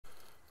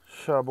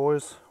Sure,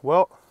 boys.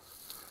 Well,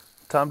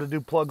 time to do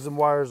plugs and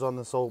wires on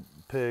this old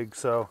pig,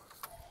 so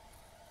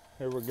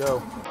here we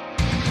go.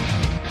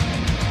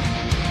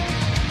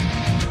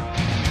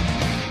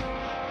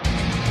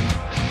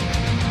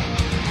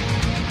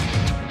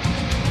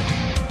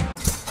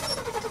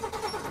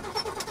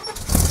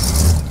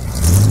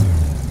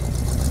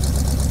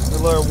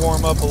 Let it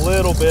warm up a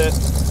little bit.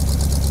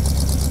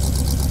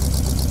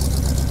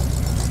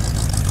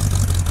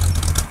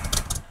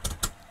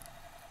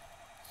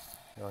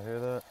 Y'all hear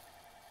that?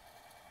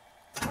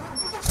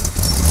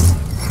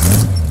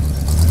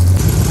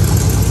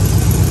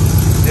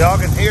 Y'all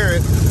can hear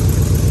it.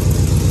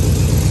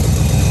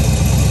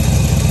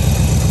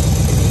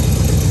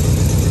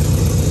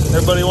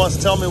 Everybody wants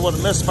to tell me what a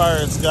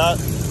misfire it's got.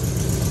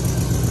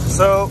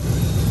 So,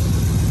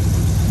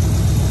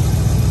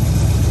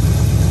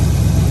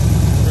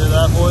 hear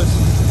that, boys?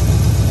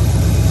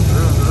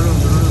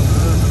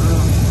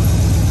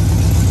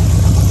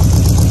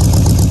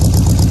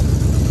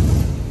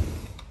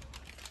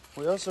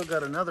 We also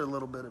got another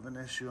little bit of an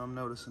issue I'm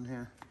noticing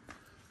here,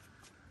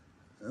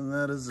 and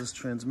that is this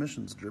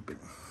transmission's dripping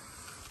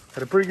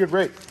at a pretty good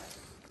rate.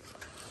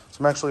 So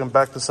I'm actually gonna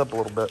back this up a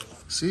little bit.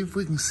 See if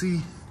we can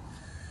see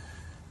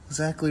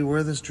exactly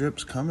where this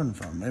drip's coming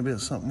from. Maybe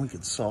it's something we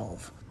could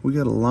solve. We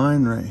got a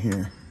line right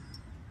here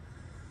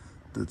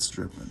that's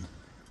dripping.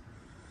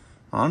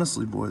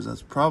 Honestly, boys,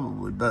 that's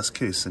probably best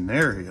case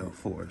scenario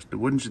for us,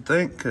 wouldn't you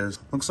think? Because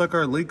looks like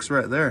our leak's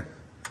right there.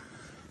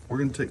 We're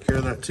gonna take care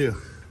of that too.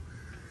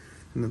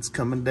 And it's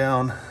coming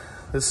down.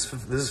 This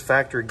is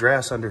factory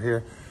grass under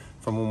here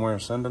from when we were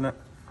sending it.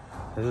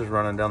 It's just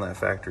running down that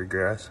factory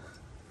grass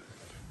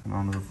and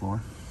onto the floor.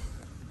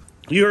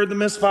 You heard the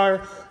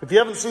misfire. If you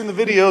haven't seen the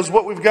videos,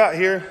 what we've got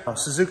here,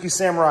 Suzuki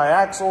Samurai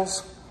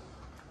axles,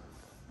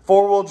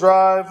 4-wheel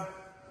drive,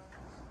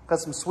 got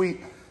some sweet,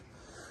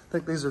 I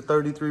think these are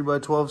 33 by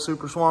 12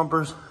 Super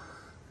Swampers,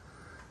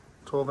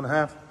 12 and a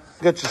half.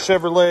 Got your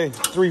Chevrolet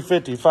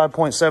 350,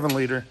 5.7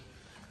 liter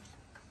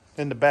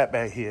in the back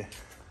bag here.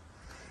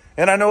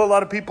 And I know a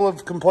lot of people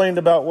have complained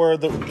about where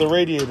the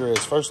radiator is.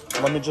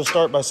 First, let me just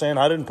start by saying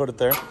I didn't put it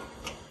there.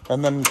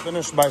 And then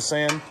finish by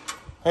saying,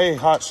 hey,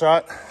 Hot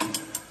Shot.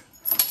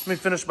 Let me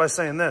finish by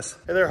saying this.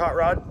 Hey there, Hot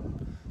Rod.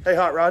 Hey,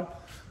 Hot Rod,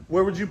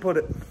 where would you put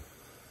it?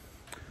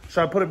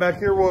 Should I put it back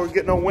here where we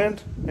get no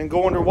wind and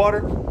go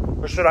underwater?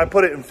 Or should I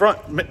put it in front?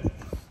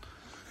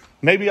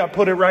 Maybe I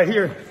put it right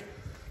here.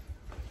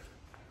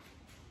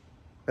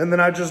 And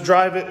then I just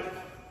drive it,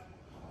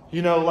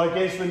 you know, like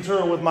Ace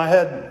Ventura with my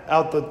head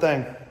out the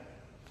thing.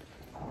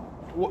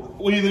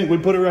 What do you think? We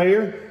put it right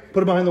here?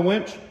 Put it behind the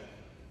winch?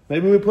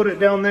 Maybe we put it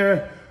down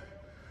there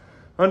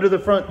under the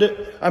front.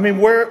 I mean,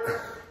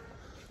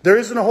 there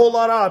isn't a whole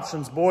lot of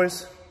options,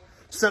 boys.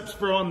 Except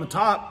for on the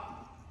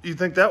top. You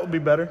think that would be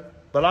better?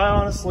 But I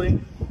honestly,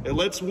 it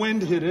lets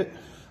wind hit it.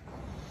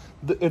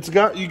 You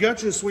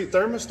got your sweet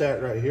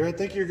thermostat right here. I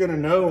think you're gonna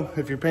know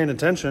if you're paying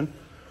attention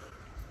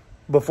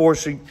before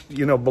she,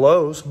 you know,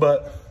 blows.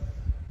 But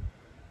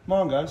come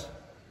on, guys.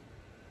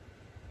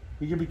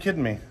 You could be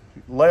kidding me.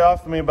 Lay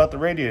off of me about the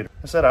radiator.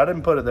 I said I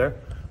didn't put it there.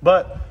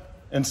 But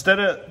instead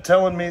of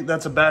telling me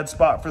that's a bad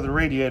spot for the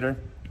radiator,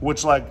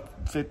 which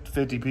like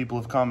 50 people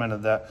have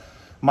commented that,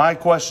 my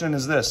question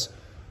is this: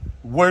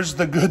 where's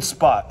the good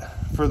spot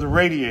for the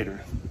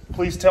radiator?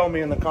 Please tell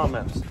me in the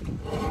comments.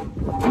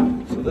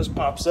 So this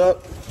pops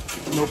up,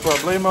 no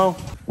problemo.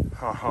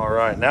 All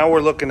right, now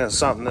we're looking at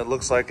something that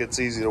looks like it's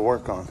easy to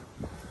work on.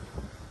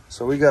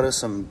 So we got us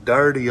some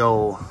dirty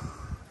old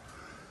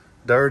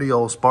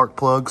spark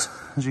plugs,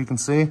 as you can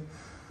see.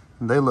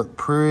 They look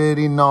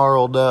pretty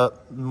gnarled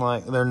up,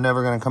 like they're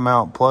never gonna come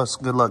out. Plus,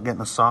 good luck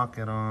getting a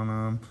socket on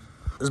them.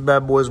 This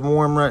bad boy's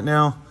warm right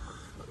now.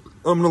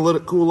 I'm gonna let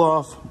it cool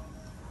off.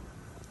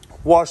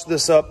 Wash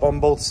this up on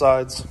both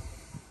sides.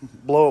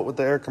 Blow it with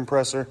the air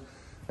compressor,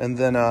 and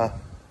then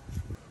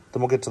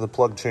we'll get to the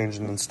plug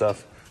changing and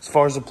stuff. As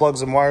far as the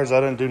plugs and wires, I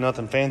didn't do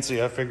nothing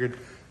fancy. I figured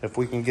if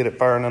we can get it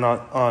firing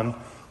on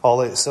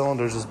all 8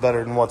 cylinders is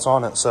better than what's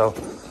on it. So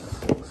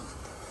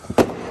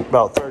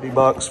about 30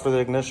 bucks for the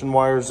ignition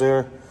wires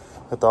there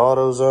at the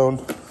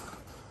AutoZone.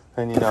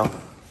 And you know,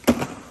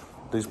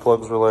 these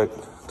plugs were like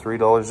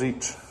 $3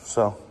 each.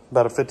 So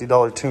about a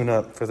 $50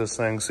 tune-up for this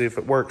thing. See if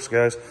it works,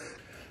 guys.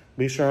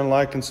 Be sure and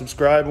like and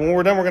subscribe. And when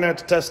we're done, we're gonna have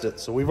to test it.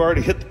 So we've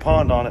already hit the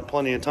pond on it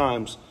plenty of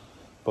times,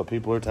 but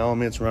people are telling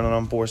me it's running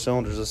on 4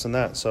 cylinders, this and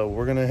that. So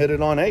we're gonna hit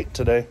it on 8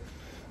 today,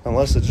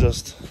 unless it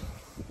just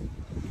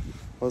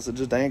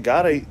ain't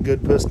got 8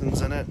 good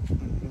pistons in it.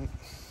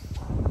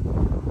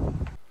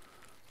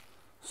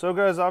 So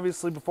guys,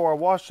 obviously before I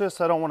wash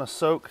this, I don't want to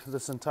soak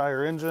this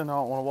entire engine. I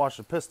don't want to wash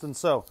the piston.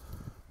 So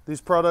these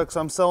products,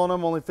 I'm selling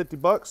them only 50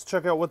 bucks.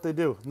 Check out what they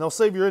do. And they'll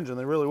save your engine,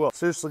 they really will.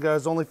 Seriously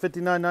guys, only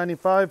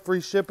 $59.95, free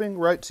shipping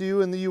right to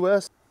you in the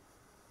US.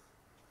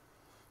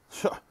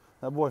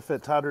 That boy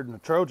fit tighter than a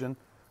Trojan.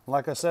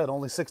 Like I said,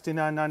 only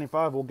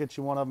 $69.95 will get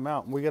you one of them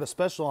out. And we got a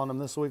special on them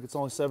this week. It's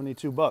only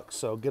 72 bucks.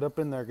 So get up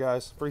in there,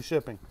 guys. Free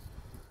shipping.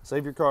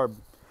 Save your carb.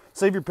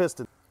 Save your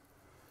piston.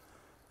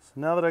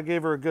 Now that I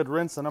gave her a good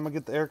rinse, and I'm gonna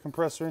get the air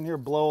compressor in here,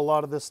 blow a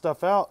lot of this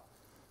stuff out,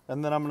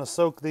 and then I'm gonna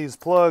soak these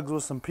plugs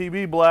with some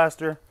PB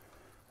Blaster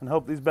and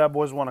hope these bad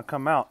boys wanna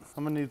come out.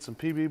 I'm gonna need some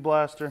PB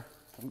Blaster.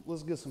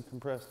 Let's get some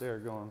compressed air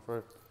going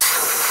first.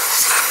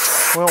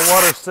 Well,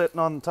 water's sitting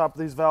on the top of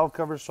these valve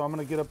covers, so I'm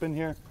gonna get up in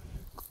here,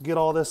 get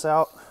all this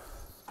out,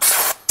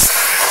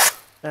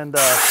 and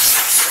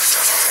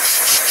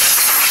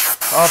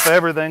off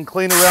everything,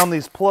 clean around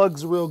these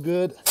plugs real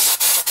good.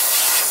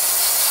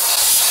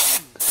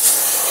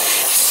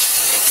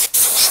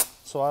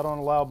 So I don't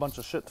allow a bunch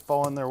of shit to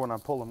fall in there when I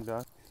pull them,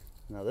 guys.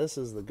 Now this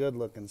is the good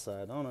looking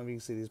side. I don't know if you can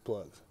see these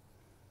plugs.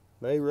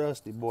 They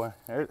rusty, boy.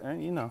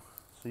 You know,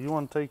 so you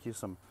want to take you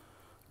some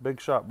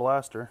big shot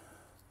blaster.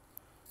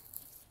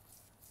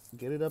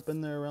 Get it up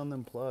in there around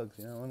them plugs.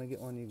 You know, let me get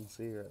one you can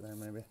see right there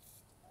maybe.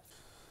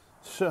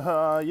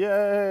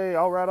 Yay,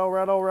 all right, all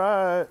right, all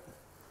right.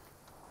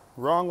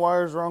 Wrong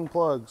wires, wrong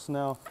plugs.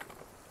 Now,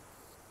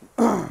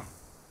 I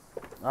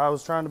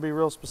was trying to be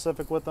real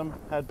specific with them.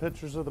 Had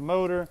pictures of the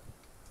motor.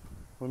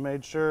 We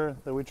made sure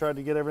that we tried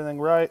to get everything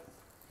right.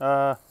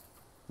 Not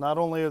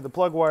only are the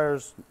plug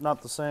wires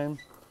not the same,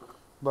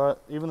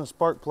 but even the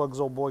spark plugs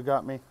old boy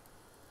got me.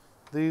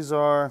 These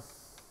are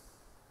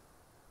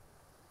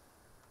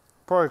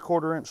probably a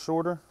 1/4 inch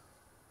shorter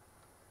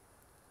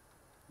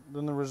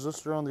than the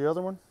resistor on the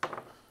other one.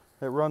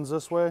 It runs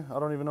this way. I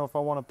don't even know if I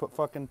want to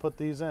put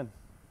these in,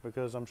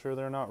 because I'm sure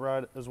they're not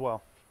right as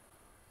well.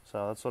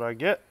 So that's what I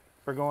get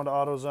for going to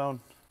AutoZone.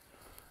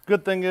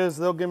 Good thing is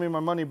they'll give me my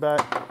money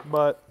back,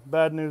 but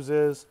bad news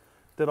is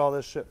did all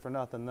this shit for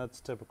nothing. That's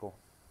typical.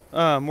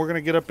 We're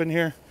gonna get up in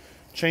here,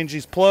 change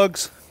these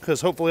plugs,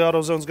 because hopefully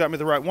AutoZone's got me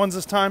the right ones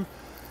this time.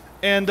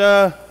 And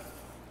that's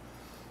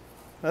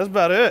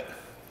about it.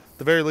 At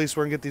the very least,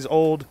 we're gonna get these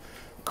old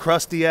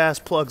crusty ass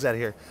plugs out of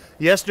here.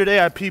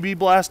 Yesterday I PB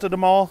blasted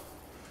them all.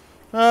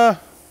 I've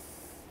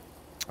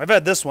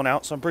had this one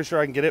out, so I'm pretty sure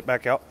I can get it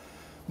back out.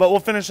 But we'll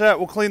finish that.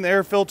 We'll clean the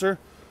air filter.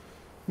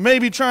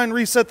 Maybe try and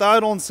reset the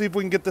idle and see if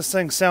we can get this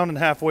thing sounding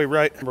halfway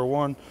right. Number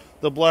one,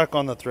 the black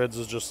on the threads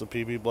is just the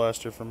PB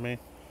Blaster from me.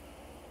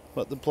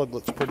 But the plug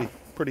looks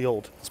pretty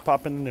old. Let's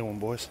pop in the new one,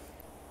 boys.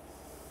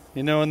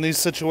 You know, in these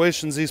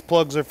situations, these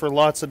plugs are for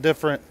lots of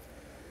different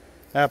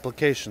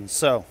applications.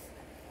 So,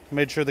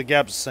 made sure the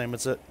gap's the same.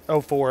 It's at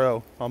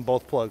 040 on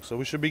both plugs, so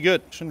we should be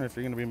good. If you're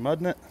going to be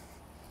mudding it,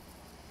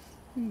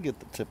 you can get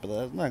the tip of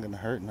that. It's not going to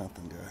hurt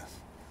nothing, guys.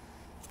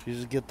 If you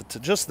just get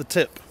just the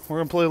tip. We're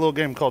going to play a little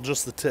game called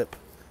Just the Tip.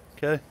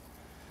 Okay?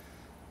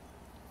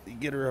 You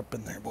get her up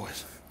in there,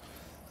 boys.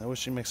 That way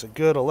she makes a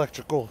good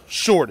electrical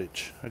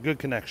shortage. A good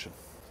connection.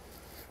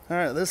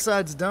 Alright, this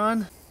side's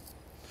done.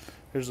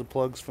 Here's the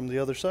plugs from the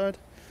other side.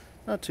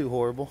 Not too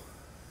horrible.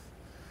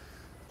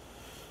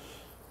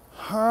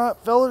 Alright,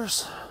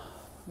 fellers.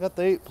 Got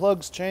the 8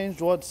 plugs changed.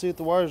 We'll have to see if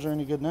the wires are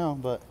any good now,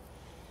 but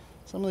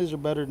some of these are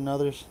better than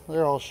others.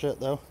 They're all shit,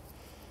 though.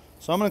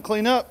 So I'm going to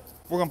clean up.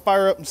 We're going to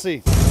fire up and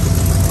see.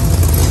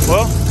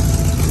 Well,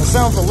 it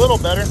sounds a little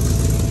better.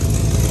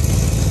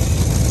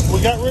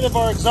 We got rid of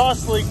our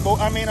exhaust leak,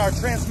 our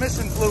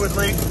transmission fluid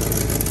leak.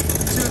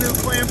 2 new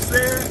clamps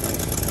there.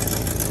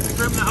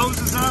 Trim the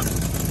hoses up,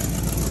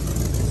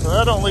 so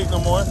that don't leak no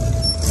more.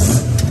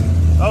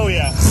 Oh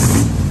yeah.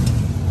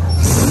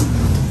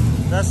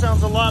 That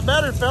sounds a lot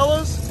better,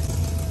 fellas.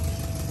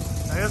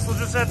 I guess we'll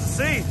just have to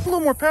see. A little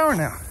more power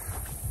now.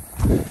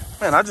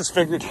 Man, I just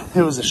figured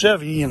it was a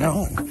Chevy, you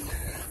know.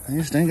 I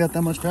just ain't got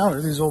that much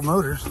power, these old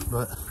motors,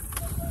 but.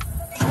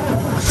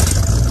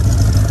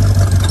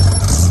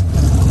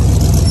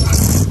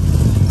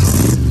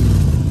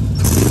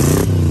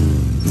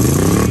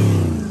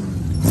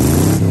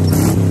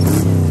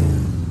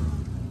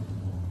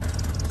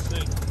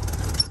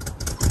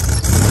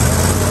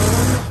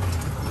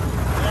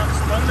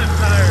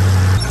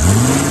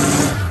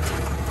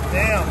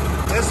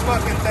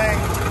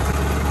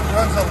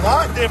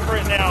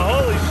 Different now,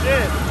 holy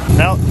shit.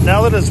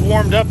 Now that it's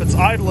warmed up, it's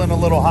idling a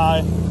little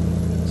high,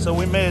 so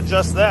we may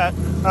adjust that.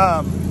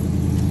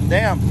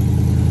 Damn,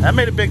 that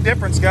made a big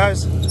difference,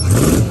 guys.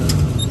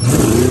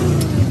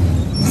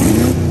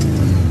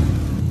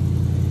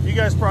 You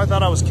guys probably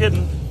thought I was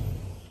kidding.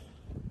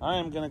 I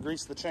am gonna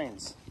grease the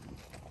chains.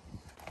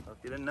 So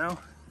if you didn't know,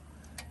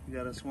 we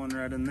got us one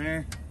right in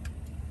there.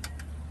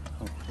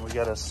 We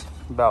got us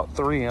about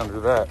 3 under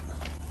that.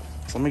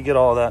 So let me get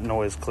all that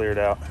noise cleared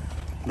out.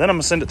 Then I'm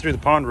gonna send it through the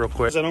pond real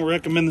quick. I don't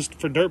recommend this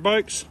for dirt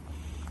bikes,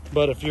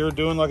 but if you're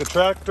doing like a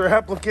tractor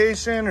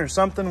application or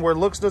something where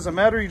looks doesn't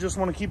matter, you just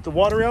want to keep the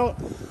water out,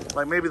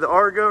 like maybe the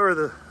Argo or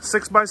the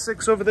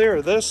 6x6 over there,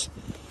 or this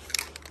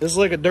is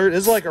like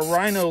it's like a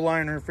rhino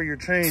liner for your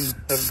chain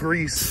of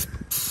grease.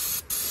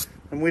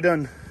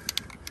 And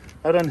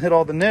I done hit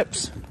all the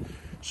nips.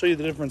 Show you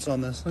the difference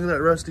on this. Look at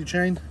that rusty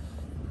chain.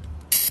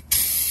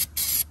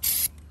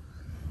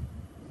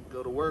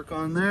 Go to work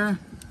on there.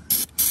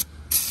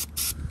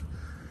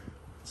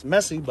 It's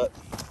messy, but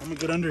I'm gonna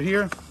get under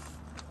here,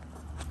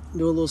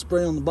 do a little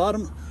spray on the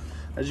bottom.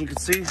 As you can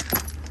see,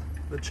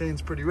 the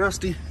chain's pretty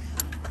rusty.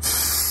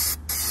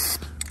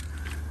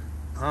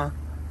 Come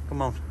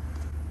on.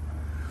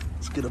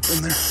 get up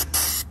in there.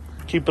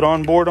 Keep it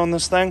on board on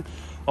this thing.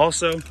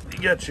 Also, you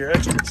got your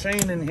extra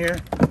chain in here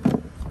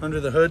under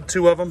the hood,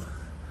 2 of them,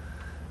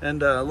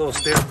 and a little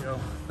stereo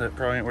that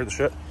probably ain't worth the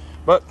shit.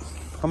 But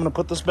I'm gonna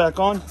put this back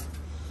on.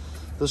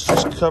 This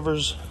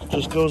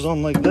just goes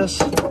on like this.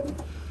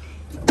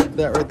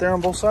 That right there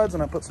on both sides,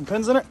 and I put some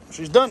pins in it.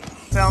 She's done.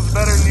 Sounds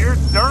better than your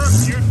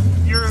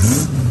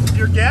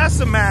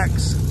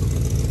Gasimax.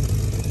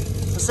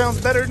 It sounds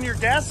better than your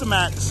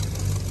Gasimax.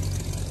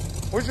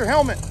 Where's your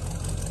helmet?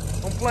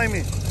 Don't blame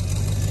me.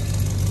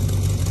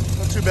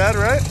 Not too bad,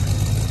 right?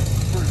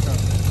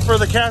 For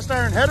the cast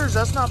iron headers,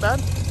 that's not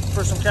bad.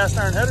 For some cast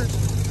iron headers.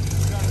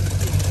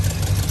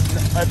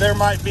 There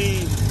might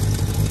be,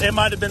 it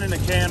might have been in a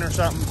can or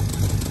something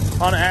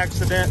on an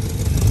accident.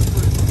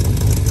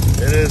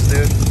 It is,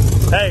 dude.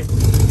 Hey,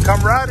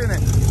 come ride in it.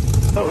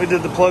 Thought we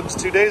did the plugs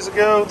 2 days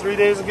ago, 3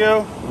 days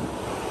ago.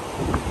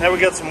 Now we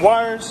got some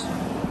wires.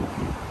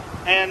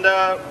 And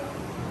I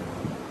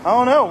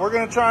don't know, we're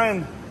gonna try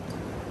and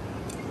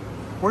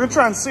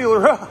seal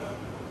her up.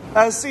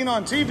 As seen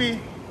on TV,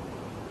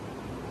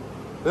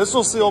 this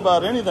will seal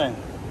about anything.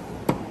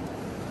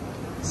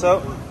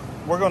 So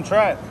we're gonna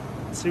try it,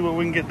 see what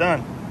we can get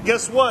done.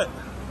 Guess what?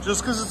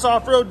 Just because it's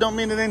off-road don't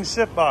mean it ain't a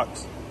shift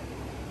box.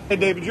 Hey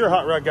David, you're a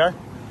hot rod guy.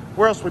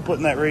 Where else we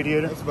putting that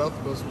radiator? That's about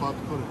the best spot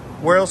to put it.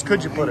 Where else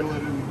could you put it? In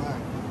the back,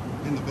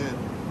 in the bed.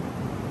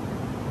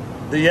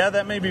 Yeah,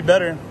 that may be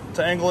better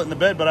to angle it in the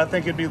bed, but I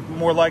think it'd be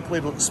more likely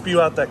to spew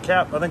out that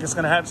cap. I think it's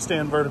going to have to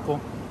stand vertical.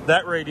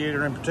 That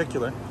radiator in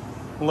particular,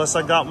 unless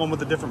I got one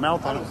with a different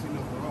mouth on it. I don't see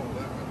nothing wrong with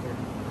that right there.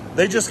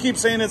 They just keep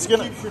saying it's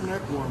going to keep your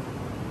neck warm.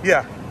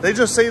 Yeah, they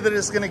just say that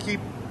it's going to keep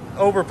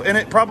over, and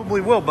it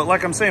probably will. But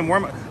like I'm saying,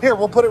 here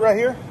we'll put it right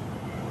here.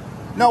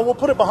 No, we'll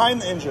put it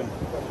behind the engine.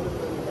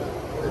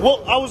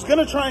 Well, I was going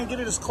to try and get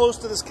it as close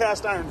to this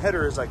cast iron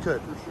header as I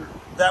could. For sure.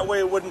 That way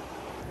it wouldn't.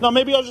 No,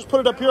 maybe I'll just put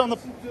it up here on the.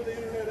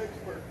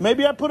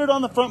 Maybe I put it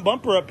on the front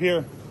bumper up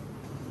here,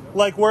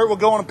 like where it would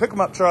go on a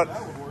pick-em-up truck.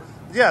 That would work.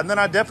 Yeah, and then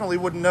I definitely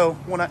wouldn't know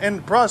when I.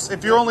 And plus,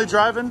 if you're only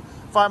driving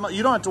 5 miles,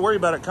 you don't have to worry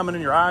about it coming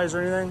in your eyes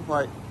or anything.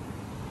 Like.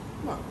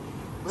 No.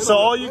 So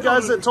all you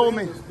guys that told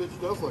me. This bitch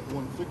does like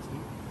 160.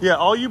 Yeah,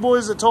 all you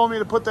boys that told me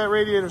to put that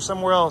radiator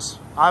somewhere else,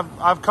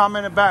 I've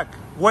commented back.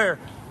 Where?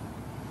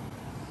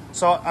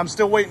 So I'm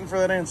still waiting for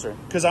that answer,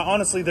 because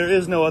honestly, there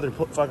is no other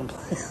fucking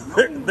place.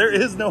 there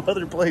is no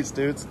other place,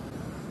 dudes,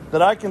 that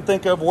I can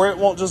think of where it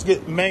won't just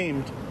get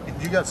maimed.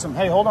 You got some?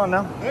 Hey, hold on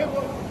now.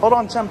 Hold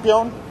on,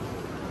 champion.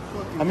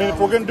 I mean, if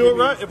we're gonna do it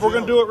right, we're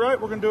gonna do it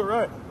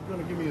right. You're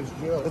gonna give me his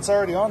gel. It's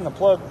already on the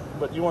plug,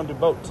 but you want to do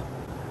both.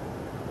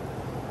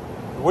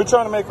 We're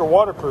trying to make her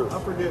waterproof. I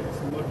forget it's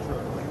a mud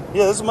truck.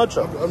 Yeah, this is a mud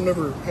truck. I've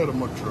never had a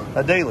mud truck.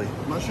 A daily.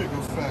 My shit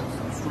goes fast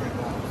and straight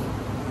lines.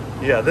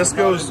 Yeah, this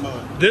goes.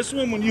 This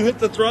one, when you hit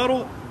the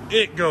throttle,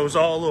 it goes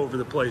all over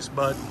the place,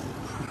 bud.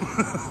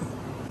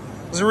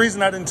 There's a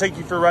reason I didn't take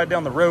you for a ride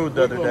down the road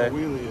the other day.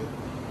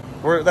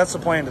 Wheelie. That's the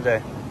plan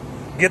today.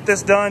 Get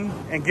this done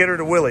and get her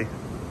to Willie.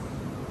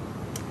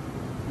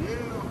 Yeah.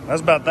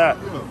 That's about that.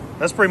 Yeah.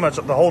 That's pretty much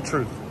the whole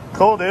truth.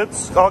 Cool,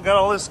 dudes. Got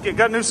all this.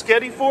 Got new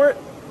sketty for it.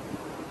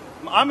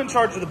 I'm in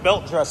charge of the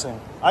belt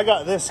dressing. I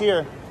got this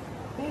here.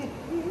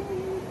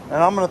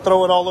 And I'm going to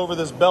throw it all over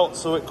this belt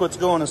so it quits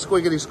going a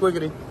squiggity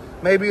squiggity.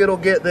 Maybe it'll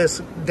get this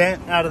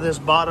dent out of this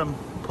bottom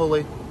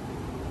pulley.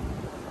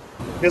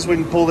 Guess we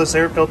can pull this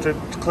air filter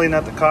to clean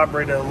out the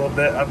carburetor a little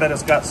bit. I bet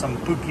it's got some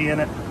pookie in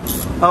it.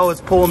 Oh,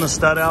 it's pulling the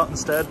stud out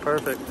instead.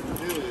 Perfect.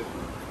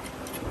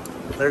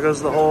 There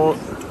goes the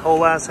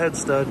whole ass head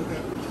stud.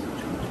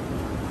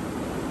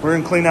 We're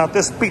going to clean out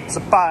this pizza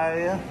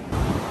pie.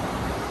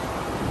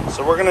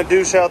 So we're going to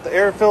douche out the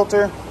air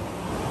filter.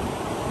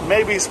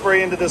 Maybe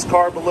spray into this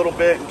carb a little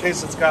bit in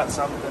case it's got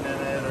something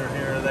in it or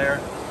here or there.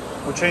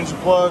 We'll change the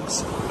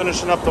plugs,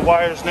 finishing up the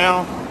wires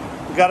now.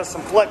 We got us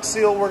some Flex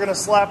Seal we're gonna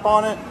slap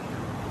on it.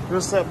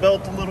 Twist that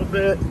belt a little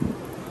bit.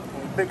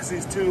 We'll fix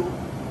these 2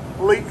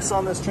 leaks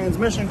on this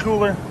transmission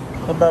cooler.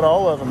 About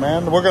all of them,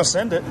 man. We're gonna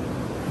send it.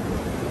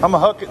 I'm gonna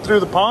huck it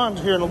through the pond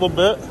here in a little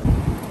bit.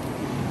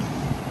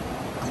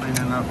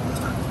 Cleaning up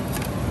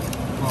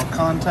the little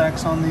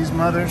contacts on these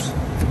mothers.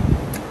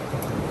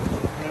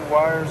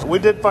 Wires. We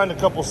did find a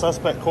couple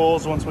suspect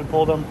coils once we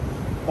pulled them.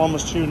 One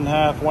was chewed in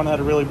half. One had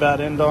a really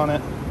bad end on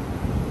it.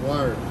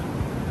 Wires.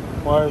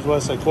 Wires, what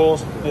did I say?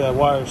 Coils? Yeah,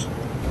 wires.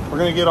 We're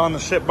going to get on the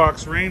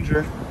Shipbox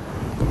Ranger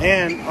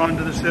and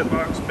onto the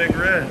Shipbox Big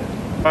Red.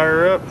 Fire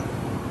her up.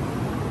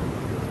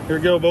 Here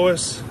we go,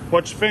 boys.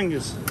 Watch your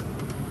fingers.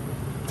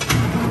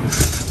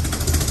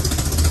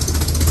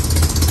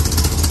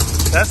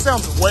 That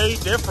sounds way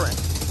different.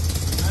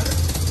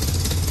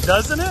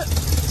 Doesn't it?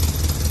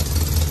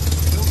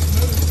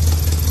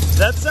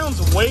 That sounds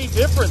way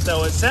different,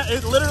 though.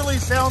 It literally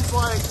sounds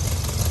like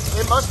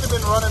it must have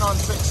been running on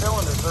 6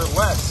 cylinders or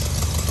less.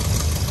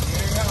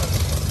 Yeah,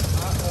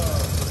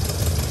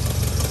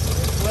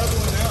 it's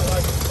leveling out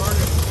like it's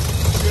burning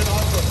shit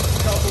off of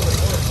a couple that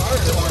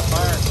weren't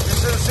fired. You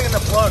should have seen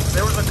the plugs.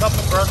 There was a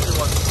couple brushy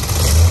ones.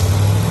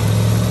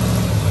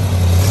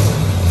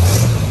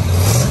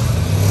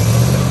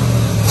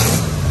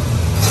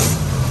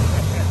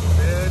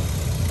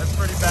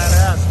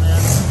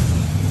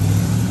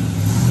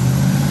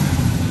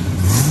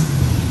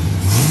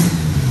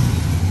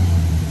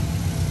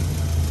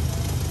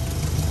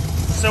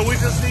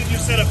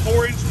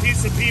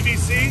 piece of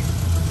PVC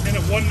in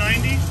at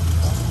 190.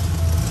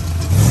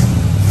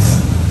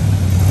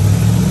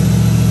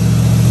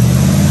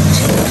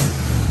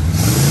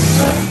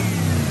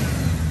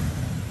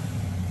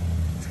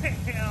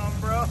 Damn,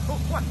 bro.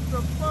 What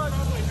the fuck?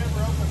 Probably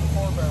never opened the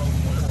 4 barrels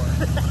before.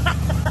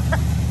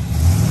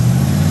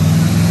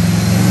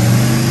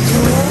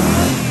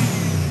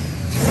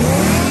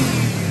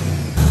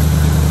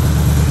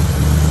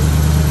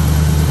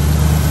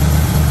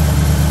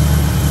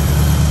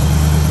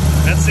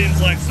 That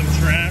seems like some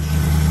trash.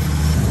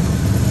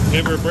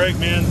 Give her a break,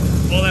 man.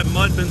 All that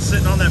mud been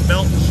sitting on that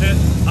belt and shit.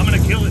 I'm gonna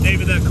kill it,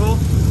 David. That cool?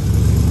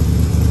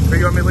 Or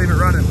you want me to leave it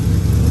running?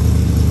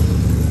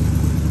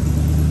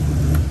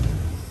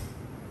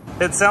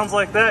 It sounds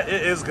like that.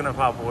 It is gonna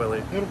pop a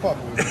wheelie. It'll pop a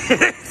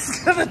wheelie.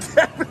 It's gonna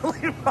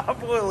definitely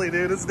pop a wheelie,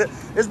 dude. It's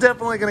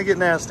definitely gonna get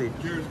nasty.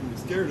 Jared's gonna be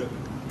scared of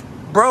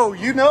it. Bro,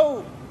 you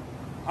know,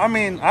 I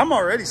mean, I'm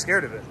already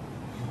scared of it.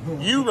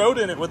 You rode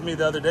in it with me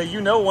the other day. You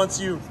know, once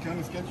you, It's kind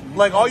of sketchy.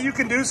 like, all you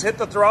can do is hit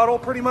the throttle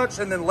pretty much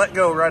and then let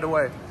go right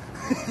away.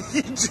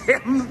 You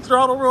jam the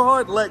throttle real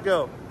hard, let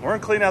go. We're gonna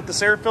clean out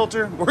this air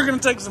filter. We're gonna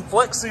take some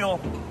Flex Seal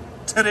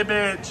to the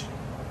bitch.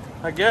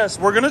 I guess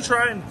we're gonna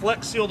try and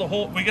Flex Seal the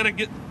whole. We gotta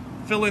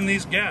fill in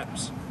these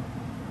gaps.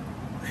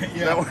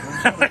 Yeah.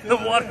 The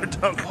water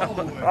don't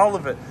come. All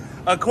of it.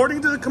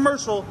 According to the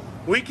commercial,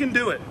 we can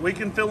do it. We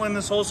can fill in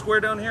this whole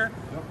square down here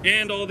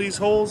and all these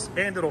holes,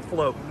 and it'll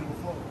float.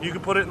 You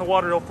can put it in the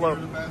water, it'll float.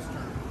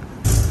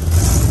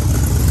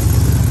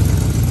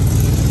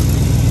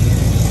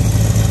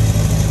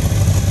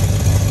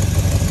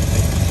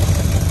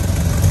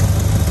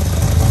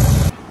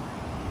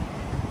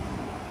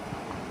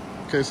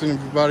 Okay, so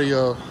anybody,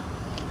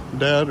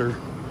 dad or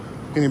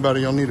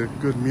anybody, y'all need a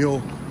good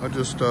mule. I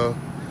just,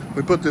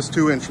 we put this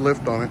 2-inch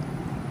lift on it.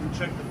 You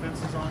check the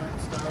fences on it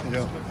and stuff.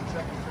 Yeah.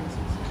 Check the fences.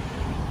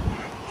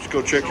 Just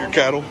go check your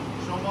cattle.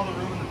 Show them all the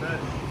room in the bed.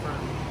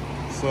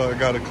 So I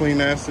got a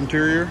clean ass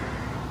interior.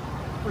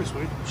 Pretty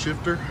sweet.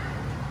 Shifter.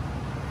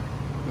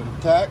 Got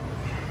a tack.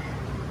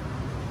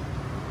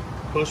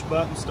 Push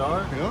button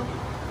start. Yeah.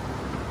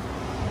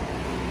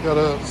 Got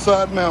a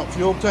side mount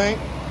fuel tank.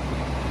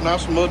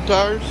 Nice mud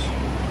tires.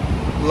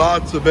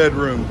 Lots of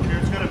bedroom.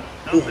 Here's got a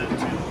dump bed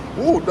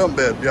too. Ooh, dump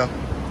bed, yeah.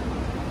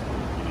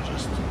 You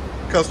just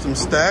Custom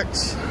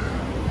stacks.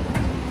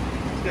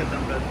 it's got a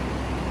dump bed.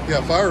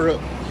 Yeah, fire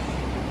up.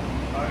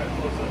 Alright,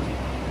 close up.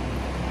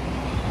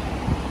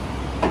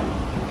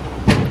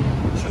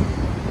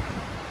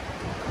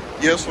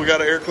 Yes, we got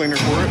an air cleaner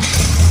for it.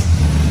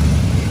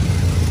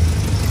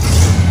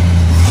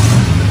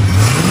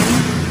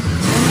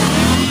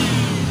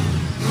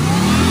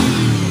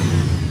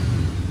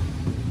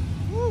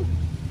 Woo!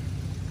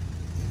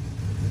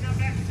 Got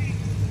back seat.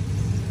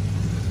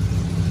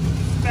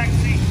 Back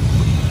seat.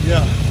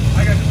 Yeah.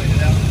 I got to clean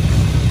it out.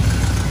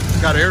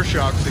 Got air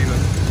shocks even.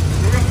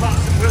 We're gonna pop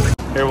some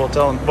wheelies. Here, we'll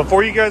tell them.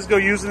 Before you guys go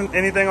using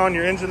anything on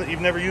your engine that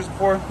you've never used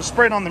before, just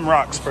spray it on them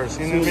rocks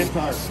first. You know what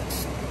I mean?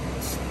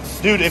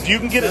 Dude, if you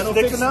can get it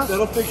thick enough,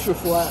 That'll fix your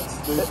flats,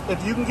 dude.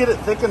 if you can get it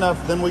thick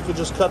enough, then we could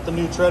just cut the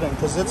new treading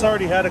because it's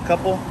already had a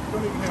couple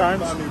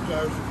times. Buy new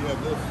tires if you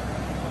have this.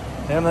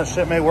 And that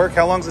shit may work.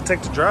 How long does it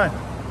take to dry?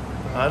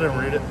 I didn't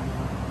read it.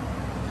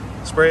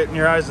 Spray it in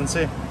your eyes and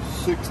see.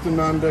 6 to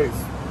 9 days.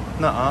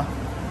 Nuh-uh.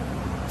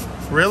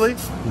 Really?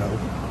 No.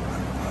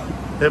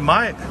 It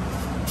might.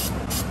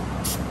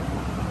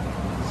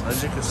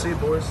 As you can see,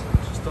 boys,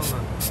 just on the.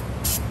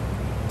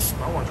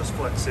 I want to just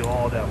Flex Seal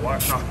all that wire.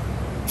 No,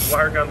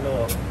 wire got a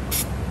little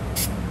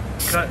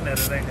cutting it.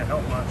 It ain't gonna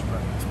help much,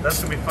 but that's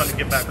gonna be fun to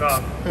get back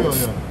off. Hell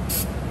yeah.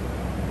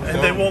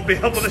 And they won't be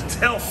able to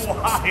tell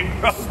why,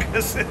 bro,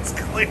 because it's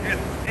clear and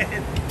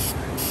thin.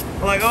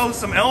 Like, oh,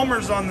 some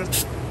Elmer's on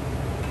this.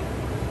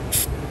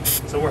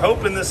 So we're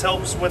hoping this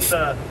helps with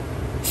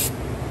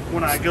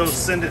when I go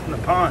send it in the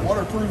pond.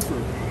 Waterproof.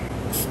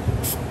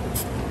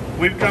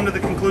 We've come to the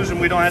conclusion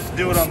we don't have to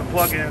do it on the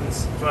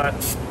plug-ins, but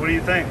what do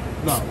you think?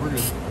 No, we're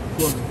good.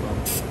 Plug it.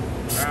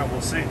 All right,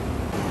 we'll see.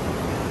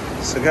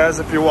 So guys,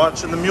 if you're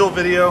watching the mule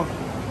video,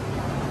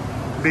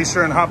 be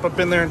sure and hop up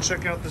in there and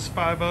check out this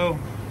 5.0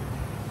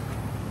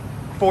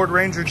 Ford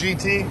Ranger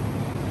GT.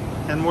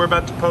 And we're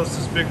about to post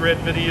this big red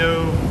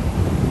video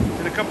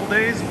in a couple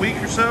days, a week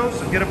or so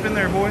get up in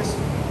there, boys.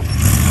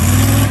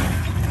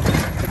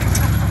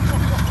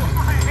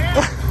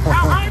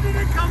 How high did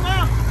it come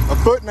up?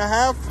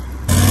 1.5 feet.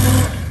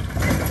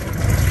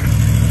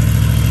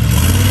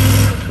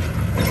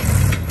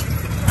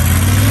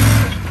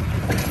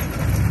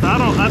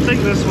 I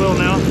think this will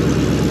now.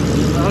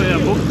 Oh yeah,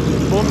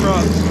 both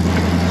rocks.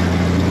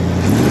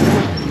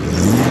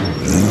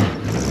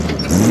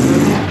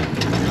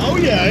 Oh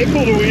yeah, it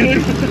pulled a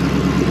wheelie.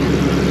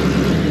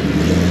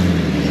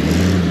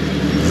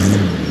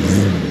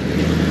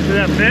 See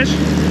that fish?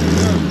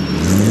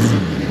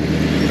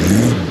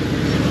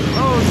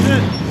 Oh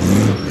shit.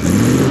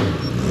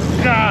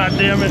 God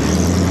damn it.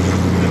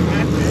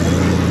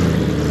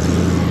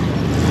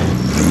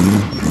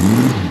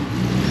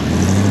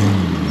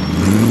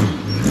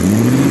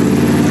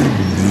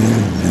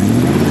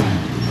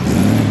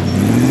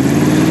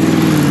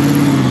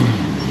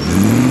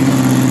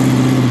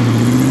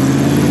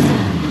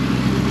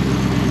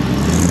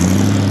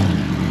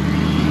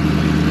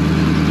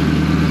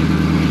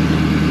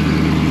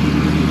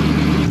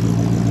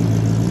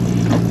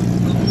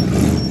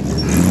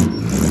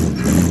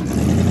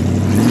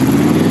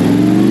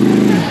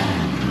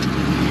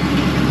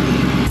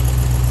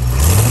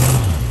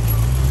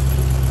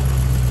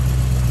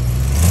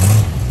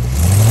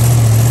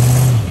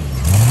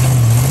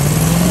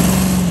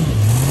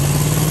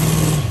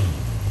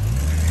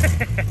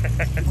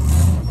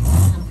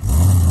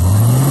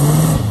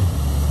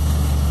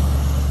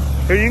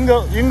 Here, you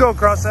can go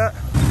across that.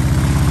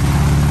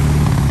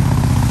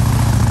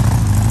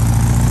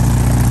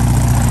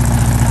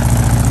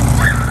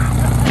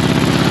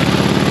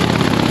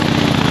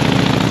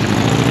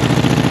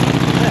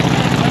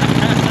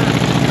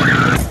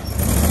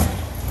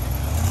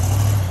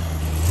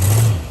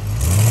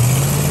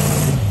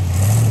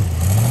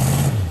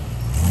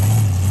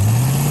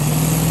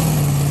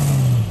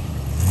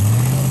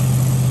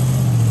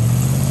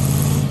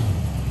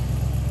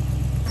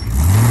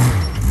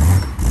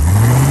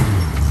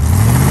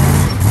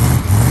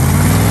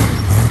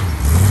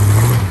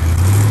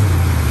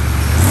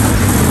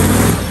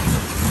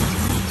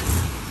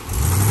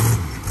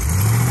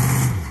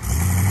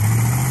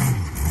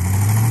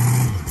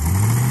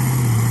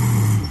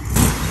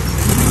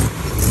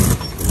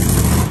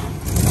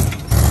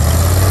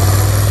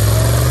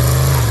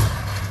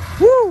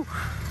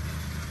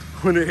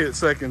 When it hits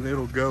second,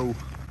 it'll go.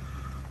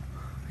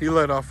 He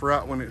let off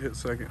right when it hit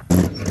second.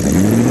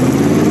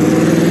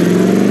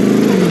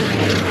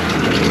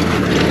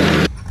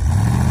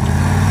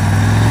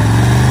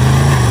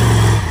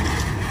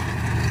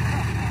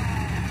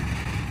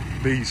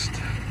 Beast.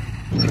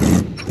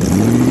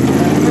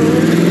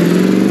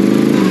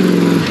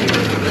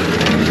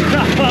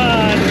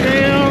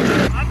 Damn.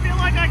 I feel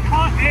like I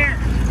caught air.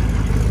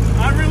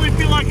 I really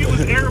feel like it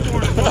was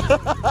airborne.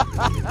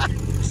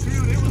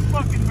 Dude, it was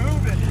fucking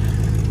moving.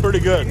 Pretty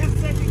good. Hit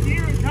second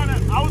gear and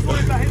I was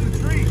worried about hitting the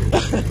tree.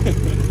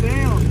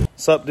 Damn.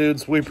 What's up,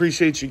 dudes? We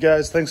appreciate you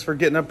guys. Thanks for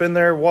getting up in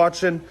there,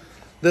 watching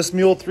this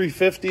Mule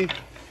 350.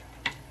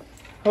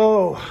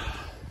 Oh,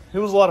 it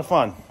was a lot of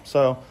fun.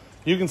 So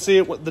you can see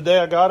it the day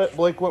I got it.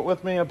 Blake went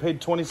with me. I paid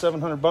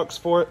 $2,700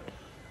 for it.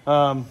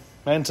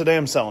 And today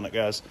I'm selling it,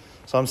 guys.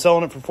 So I'm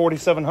selling it for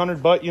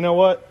 $4,700. But you know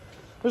what?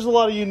 There's a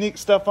lot of unique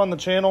stuff on the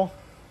channel,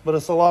 but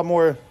it's a lot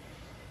more,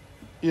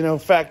 you know,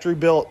 factory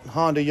built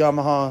Honda,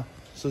 Yamaha,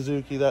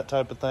 Suzuki, that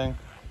type of thing.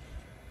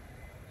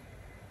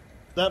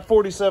 That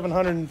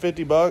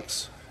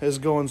 $4,750 is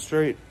going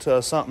straight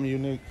to something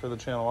unique for the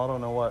channel. I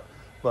don't know what,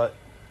 but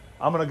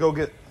I'm gonna go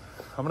get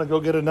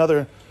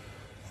another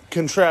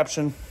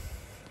contraption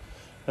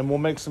and we'll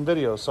make some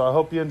videos. So I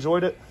hope you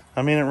enjoyed it.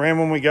 I mean, it ran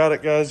when we got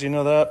it, guys, you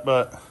know that,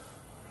 but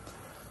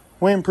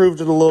we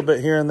improved it a little bit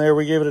here and there.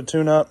 We gave it a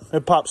tune-up.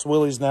 It pops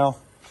wheelies now,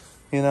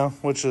 you know,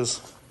 which is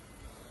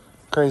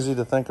crazy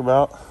to think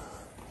about,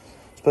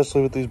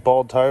 especially with these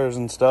bald tires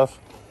and stuff.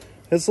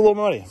 It's a little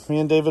muddy. Me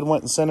and David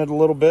went and sent it a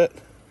little bit.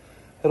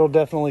 It'll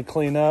definitely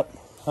clean up.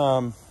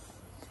 I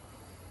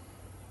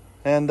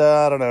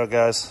don't know,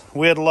 guys.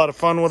 We had a lot of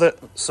fun with it,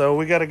 so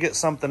we got to get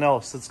something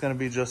else that's going to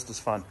be just as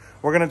fun.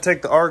 We're going to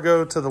take the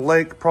Argo to the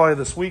lake probably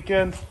this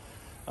weekend.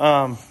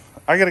 I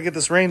got to get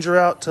this Ranger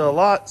out to a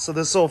lot, so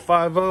this little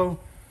 5.0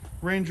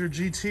 Ranger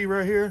GT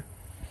right here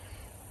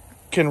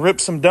can rip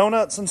some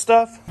donuts and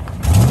stuff.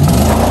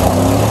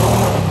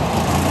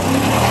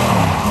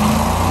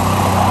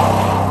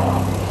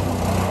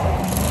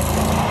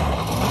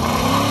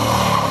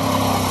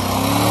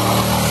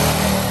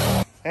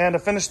 And to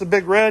finish the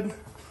big red,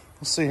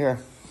 let's see here.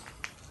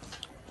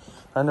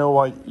 I know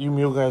why you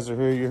Mule guys are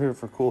here. You're here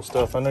for cool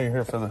stuff. I know you're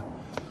here for the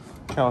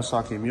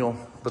Kawasaki Mule.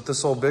 But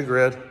this old big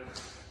red,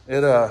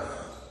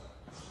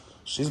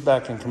 she's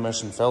back in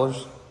commission,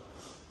 fellas.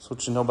 That's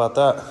what you know about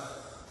that.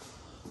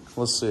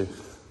 Let's see.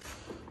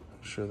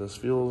 Make sure this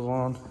fuel's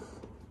on.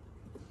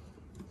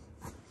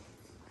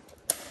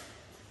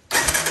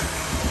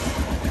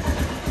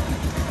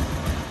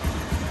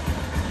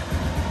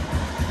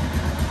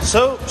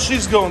 So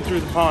she's going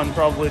through the pond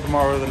probably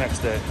tomorrow or the next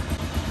day.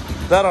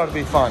 That ought to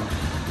be fun.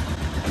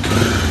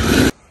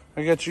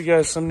 I got you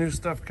guys some new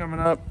stuff coming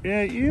up.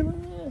 Yeah,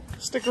 you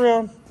stick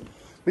around.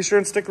 Be sure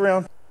and stick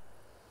around.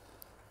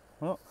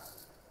 Well,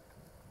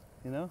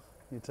 you know,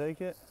 you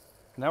take it.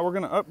 Now we're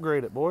going to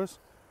upgrade it, boys.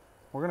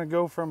 We're going to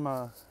go from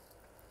a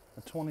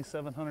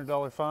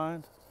 $2,700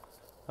 fine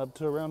up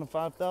to around a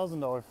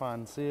 $5,000 fine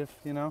and see if,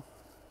 you know,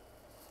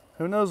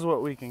 who knows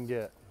what we can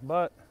get.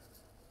 But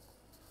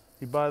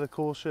you buy the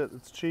cool shit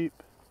that's cheap,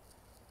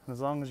 and as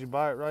long as you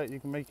buy it right,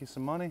 you can make you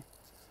some money.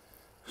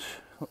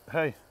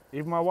 Hey,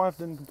 even my wife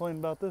didn't complain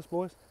about this,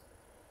 boys.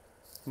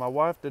 My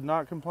wife did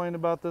not complain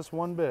about this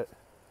one bit.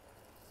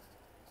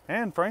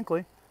 And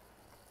frankly,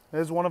 it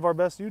is one of our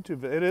best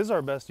it is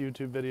our best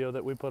YouTube video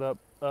that we put up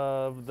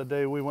of the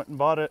day we went and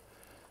bought it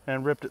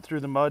and ripped it through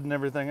the mud and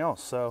everything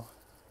else. So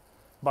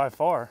by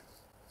far,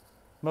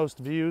 most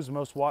views,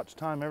 most watch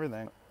time,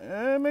 everything.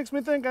 It makes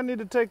me think I need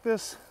to take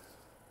this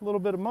little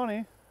bit of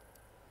money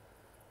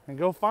and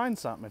go find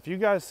something. If you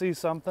guys see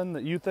something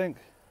that you think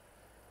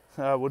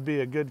would be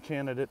a good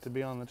candidate to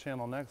be on the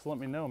channel next, let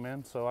me know,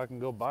 man, so I can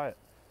go buy it,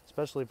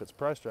 especially if it's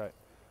priced right.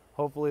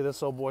 Hopefully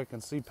this old boy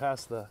can see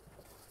past the,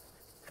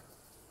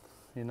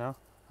 you know,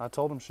 I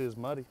told him she was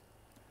muddy.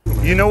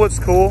 You know what's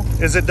cool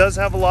is it does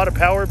have a lot of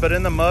power, but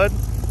in the mud,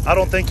 I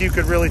don't think you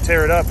could really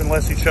tear it up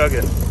unless you chug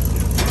it.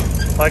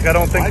 Like, I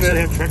don't think I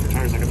have tractor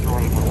tires I can throw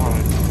on it if I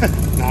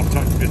want. Now I'm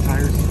talking good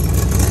tires.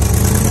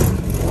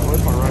 Well,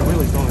 if I ride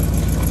wheelies, don't it?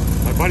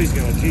 My buddy's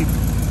got a Jeep.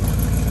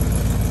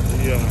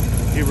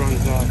 He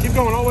runs. Keep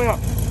going all the way up.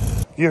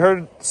 You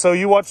heard, so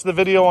you watched the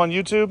video on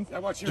YouTube? I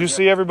watched Did you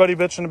see everybody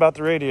bitching about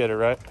the radiator,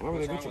 right? Why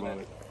would they bitch about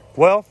it?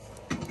 Well,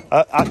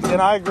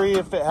 and I agree,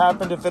 if it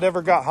happened, if it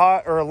ever got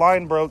hot or a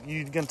line broke,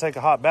 you're going to take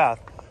a hot bath.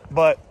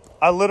 But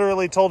I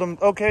literally told him,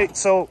 okay,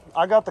 so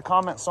I got the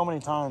comment so many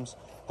times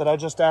that I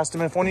just asked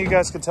him if one of you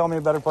guys could tell me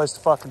a better place to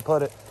fucking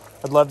put it.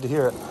 I'd love to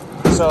hear it.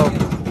 So,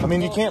 I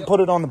mean, you can't put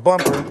it on the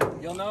bumper.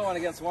 You'll know when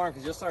it gets warm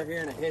because you'll start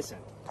hearing it hissing.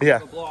 Yeah.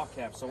 The blow off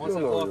cap. So once that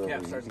blow off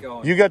cap starts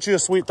going. You got you a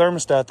sweet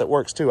thermostat that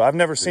works too. I've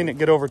never seen it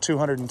get over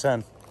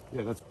 210.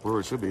 Yeah, that's where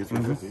it should be. It's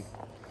 350.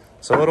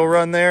 So it'll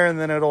run there, and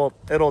then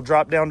it'll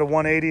drop down to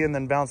 180 and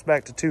then bounce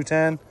back to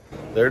 210.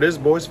 There it is,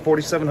 boys.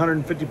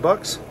 4,750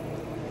 bucks.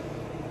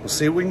 We'll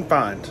see what we can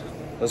find.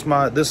 That's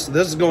my this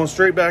is going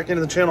straight back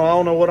into the channel. I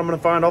don't know what I'm gonna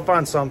find. I'll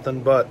find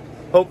something, but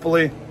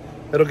hopefully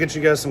it'll get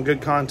you guys some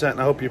good content,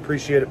 and I hope you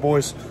appreciate it,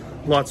 boys.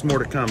 Lots more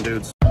to come,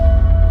 dudes.